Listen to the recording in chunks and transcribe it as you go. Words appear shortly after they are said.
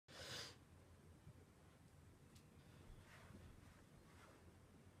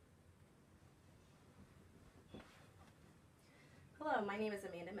Hello, my name is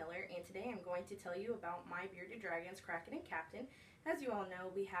Amanda Miller, and today I'm going to tell you about my bearded dragons, Kraken and Captain. As you all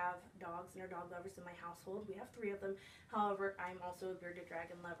know, we have dogs and are dog lovers in my household. We have 3 of them. However, I'm also a bearded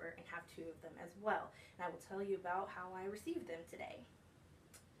dragon lover and have 2 of them as well. And I will tell you about how I received them today.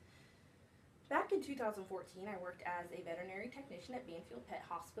 Back in 2014, I worked as a veterinary technician at Banfield Pet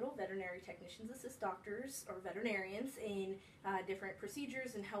Hospital. Veterinary technicians assist doctors or veterinarians in different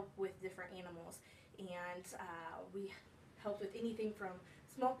procedures and help with different animals. And we help with anything from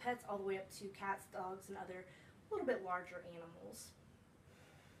small pets all the way up to cats, dogs, and other little bit larger animals.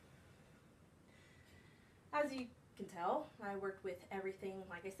 As you can tell, I worked with everything,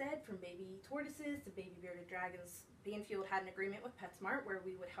 like I said, from baby tortoises to baby bearded dragons. Banfield had an agreement with PetSmart where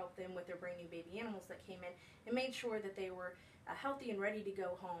we would help them with their brand new baby animals that came in and made sure that they were healthy and ready to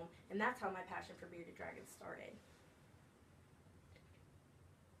go home. And that's how my passion for bearded dragons started.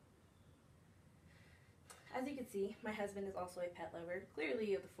 As you can see, my husband is also a pet lover,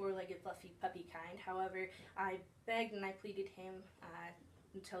 clearly of the 4-legged fluffy puppy kind. However, I begged and I pleaded him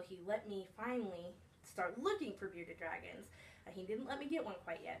until he let me finally start looking for bearded dragons. He didn't let me get one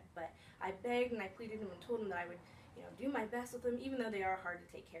quite yet, but I begged and I pleaded him and told him that I would, do my best with them, even though they are hard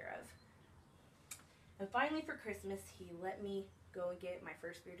to take care of. And finally, for Christmas, he let me go and get my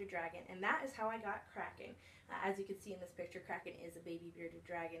first bearded dragon, and that is how I got Kraken. As you can see in this picture, Kraken is a baby bearded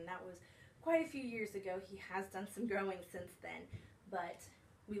dragon. That was quite a few years ago. He has done some growing since then, but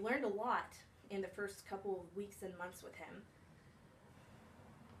we learned a lot in the first couple of weeks and months with him.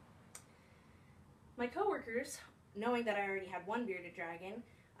 My coworkers, knowing that I already had one bearded dragon,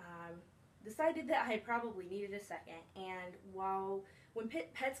 decided that I probably needed a second. And when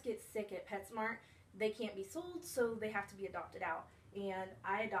pets get sick at PetSmart, they can't be sold, so they have to be adopted out. And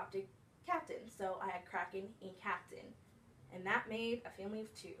I adopted Captain, so I had Kraken and Captain. And that made a family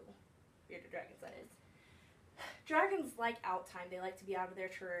of 2. Bearded dragons, that is. Dragons like out time. They like to be out of their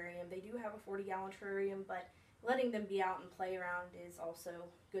terrarium. They do have a 40-gallon terrarium, but letting them be out and play around is also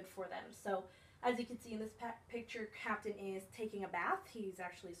good for them. So, as you can see in this picture, Captain is taking a bath. He's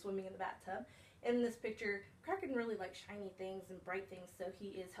actually swimming in the bathtub. In this picture, Kraken really likes shiny things and bright things, so he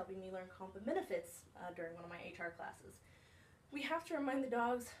is helping me learn comp and benefits during one of my HR classes. We have to remind the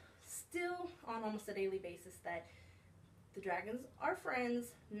dogs, still on almost a daily basis, that the dragons are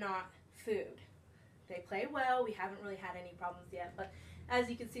friends, not food. They play well. We haven't really had any problems yet, but as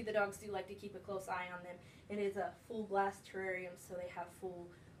you can see, the dogs do like to keep a close eye on them. It is a full glass terrarium, so they have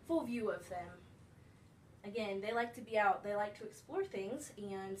full view of them. Again, they like to be out. They like to explore things,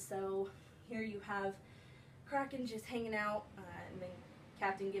 and so here you have Kraken just hanging out, and then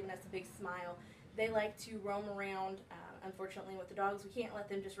Captain giving us a big smile. They like to roam around. Unfortunately, with the dogs, we can't let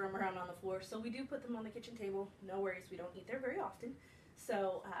them just roam around on the floor, so we do put them on the kitchen table. No worries, we don't eat there very often,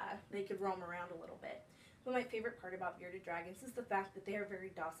 so they could roam around a little bit. But my favorite part about bearded dragons is the fact that they are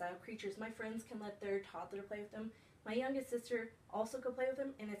very docile creatures. My friends can let their toddler play with them. My youngest sister also could play with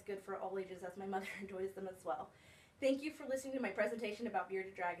them, and it's good for all ages, as my mother enjoys them as well. Thank you for listening to my presentation about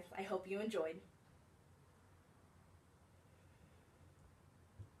bearded dragons. I hope you enjoyed.